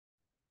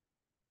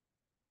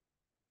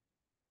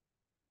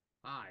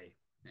Hi,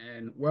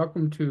 and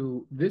welcome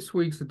to this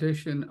week's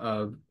edition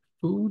of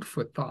Food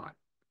for Thought.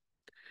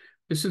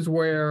 This is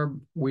where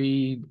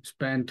we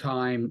spend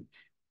time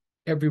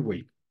every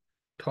week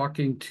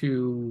talking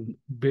to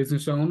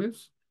business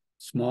owners,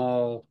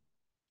 small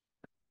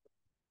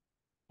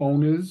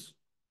owners,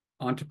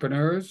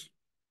 entrepreneurs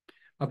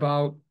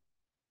about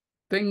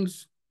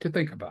things to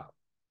think about,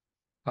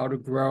 how to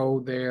grow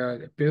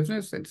their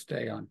business and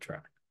stay on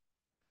track.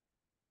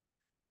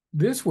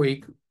 This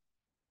week,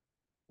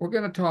 we're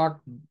going to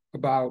talk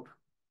about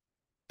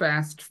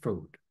fast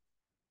food.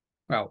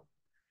 Well,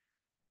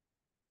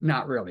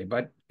 not really,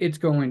 but it's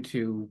going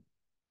to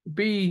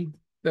be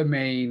the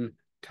main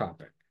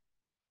topic.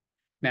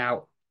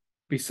 Now,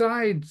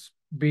 besides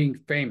being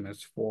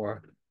famous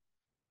for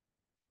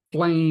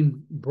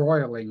flame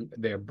broiling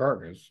their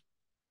burgers,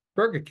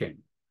 Burger King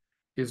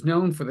is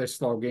known for their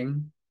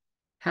slogan,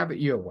 "Have it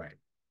your way."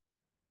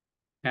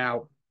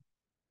 Now,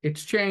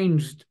 it's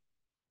changed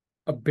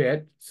a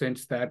bit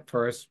since that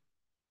first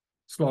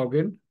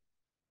slogan.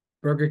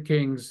 Burger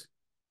King's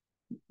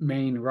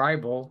main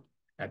rival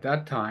at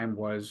that time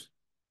was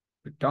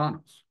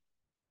McDonald's.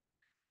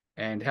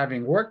 And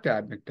having worked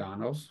at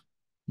McDonald's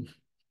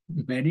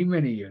many,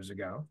 many years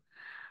ago,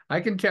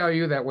 I can tell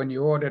you that when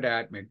you ordered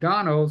at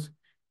McDonald's,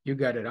 you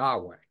got it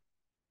our way.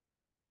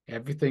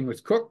 Everything was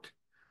cooked,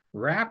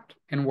 wrapped,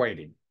 and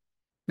waiting.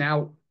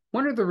 Now,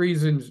 one of the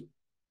reasons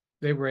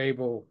they were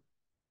able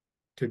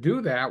to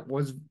do that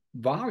was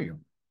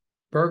volume.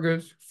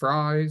 Burgers,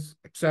 fries,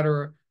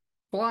 etc.,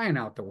 flying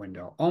out the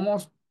window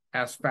almost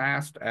as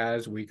fast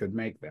as we could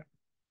make them.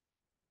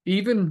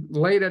 Even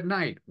late at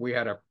night, we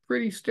had a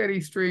pretty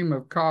steady stream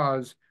of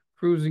cars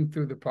cruising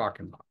through the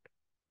parking lot.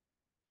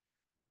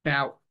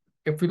 Now,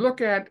 if we look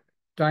at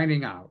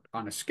dining out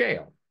on a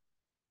scale,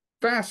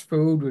 fast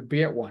food would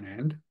be at one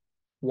end,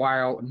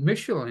 while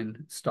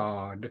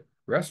Michelin-starred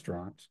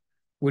restaurants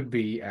would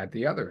be at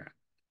the other end.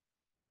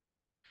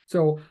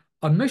 So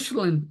a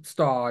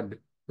Michelin-starred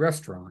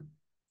restaurant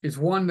is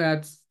one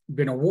that's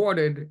been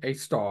awarded a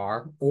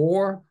star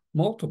or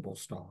multiple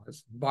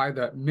stars by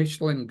the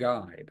Michelin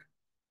Guide.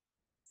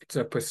 It's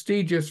a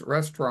prestigious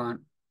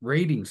restaurant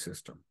rating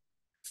system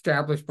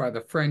established by the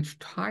French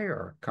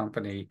tire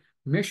company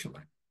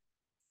Michelin.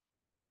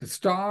 The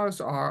stars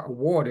are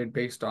awarded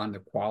based on the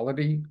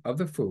quality of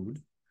the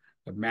food,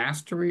 the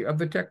mastery of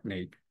the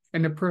technique,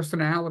 and the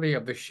personality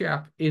of the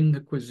chef in the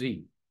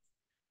cuisine.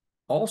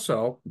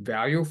 Also,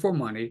 value for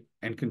money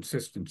and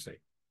consistency.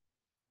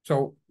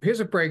 So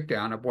here's a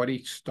breakdown of what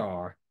each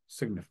star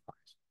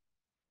signifies.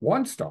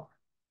 One star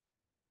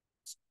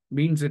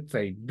means it's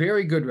a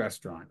very good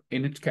restaurant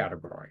in its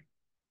category,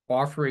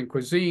 offering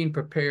cuisine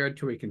prepared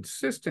to a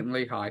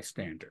consistently high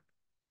standard.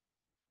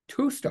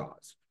 Two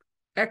stars,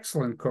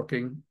 excellent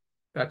cooking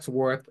that's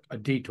worth a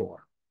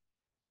detour,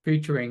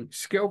 featuring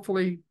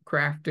skillfully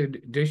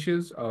crafted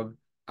dishes of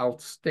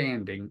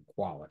outstanding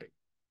quality.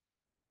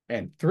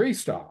 And three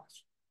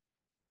stars,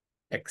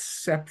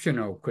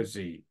 exceptional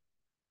cuisine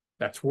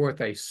that's worth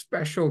a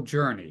special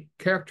journey,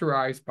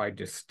 characterized by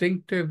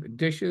distinctive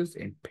dishes,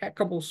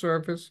 impeccable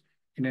service,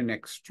 and an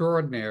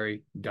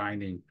extraordinary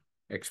dining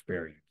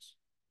experience.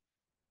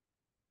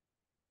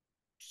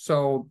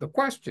 So the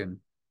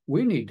question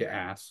we need to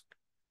ask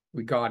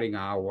regarding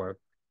our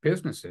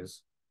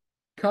businesses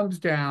comes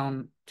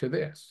down to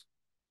this.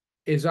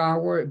 Is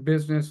our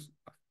business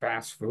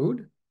fast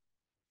food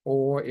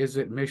or is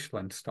it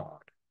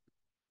Michelin-starred?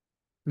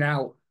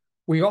 Now,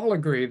 we all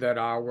agree that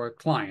our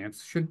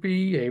clients should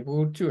be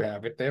able to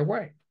have it their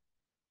way.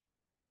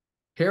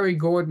 Harry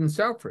Gordon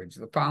Selfridge,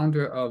 the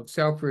founder of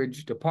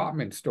Selfridge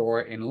Department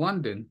Store in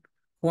London,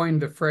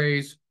 coined the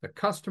phrase, "The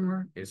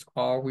customer is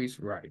always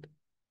right."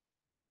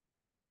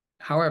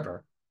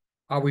 However,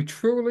 are we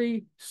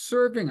truly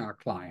serving our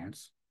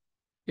clients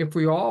if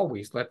we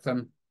always let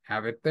them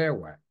have it their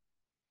way?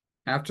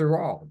 After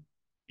all,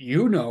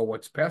 you know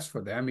what's best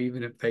for them,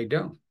 even if they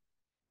don't.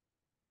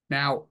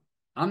 Now,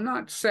 I'm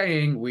not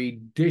saying we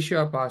dish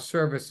up our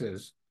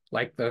services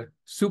like the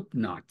soup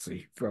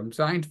Nazi from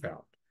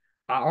Seinfeld,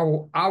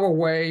 our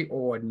way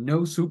or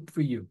no soup for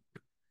you.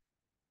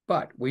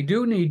 But we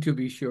do need to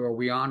be sure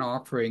we aren't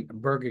offering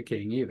Burger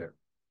King either.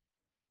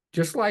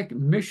 Just like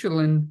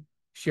Michelin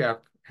chef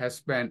has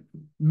spent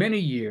many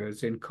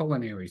years in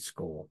culinary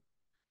school,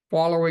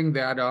 following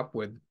that up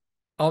with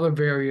other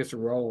various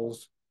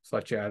roles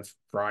such as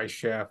fry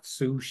chef,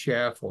 sous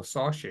chef, or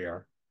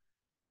saucier,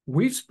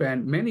 we've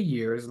spent many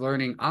years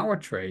learning our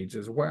trades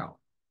as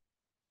well.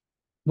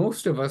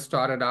 Most of us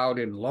started out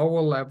in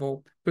lower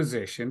level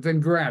positions,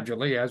 and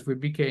gradually, as we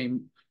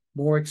became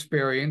more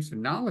experienced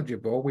and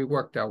knowledgeable, we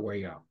worked our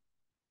way up.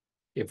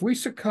 If we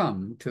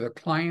succumb to the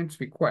client's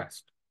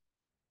request,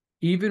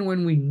 even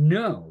when we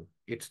know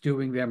it's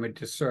doing them a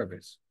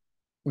disservice,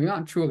 we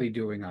aren't truly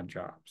doing our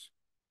jobs.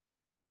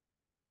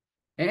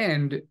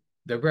 And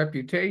the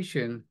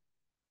reputation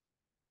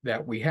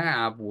that we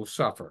have will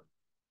suffer.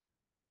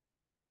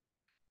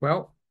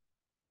 Well,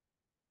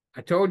 I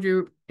told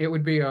you it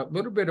would be a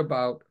little bit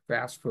about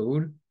fast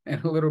food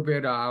and a little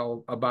bit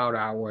about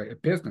our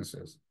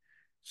businesses.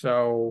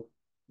 So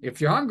if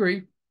you're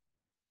hungry,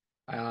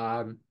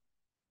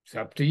 it's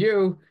up to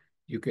you.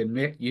 You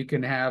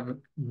can have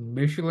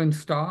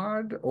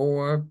Michelin-starred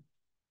or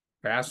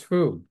fast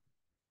food.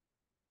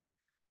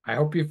 I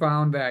hope you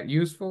found that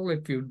useful.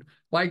 If you'd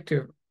like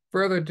to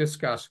further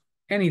discuss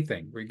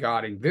anything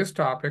regarding this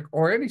topic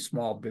or any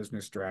small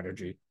business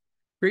strategy,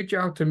 reach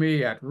out to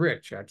me at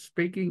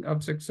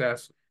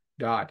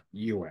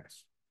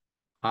rich@speakingofsuccess.us.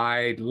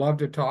 I'd love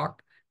to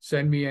talk.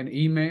 Send me an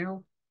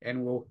email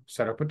and we'll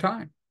set up a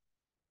time.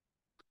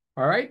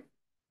 All right.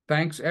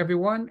 Thanks,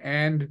 everyone,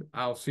 and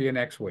I'll see you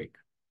next week.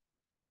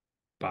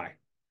 Bye.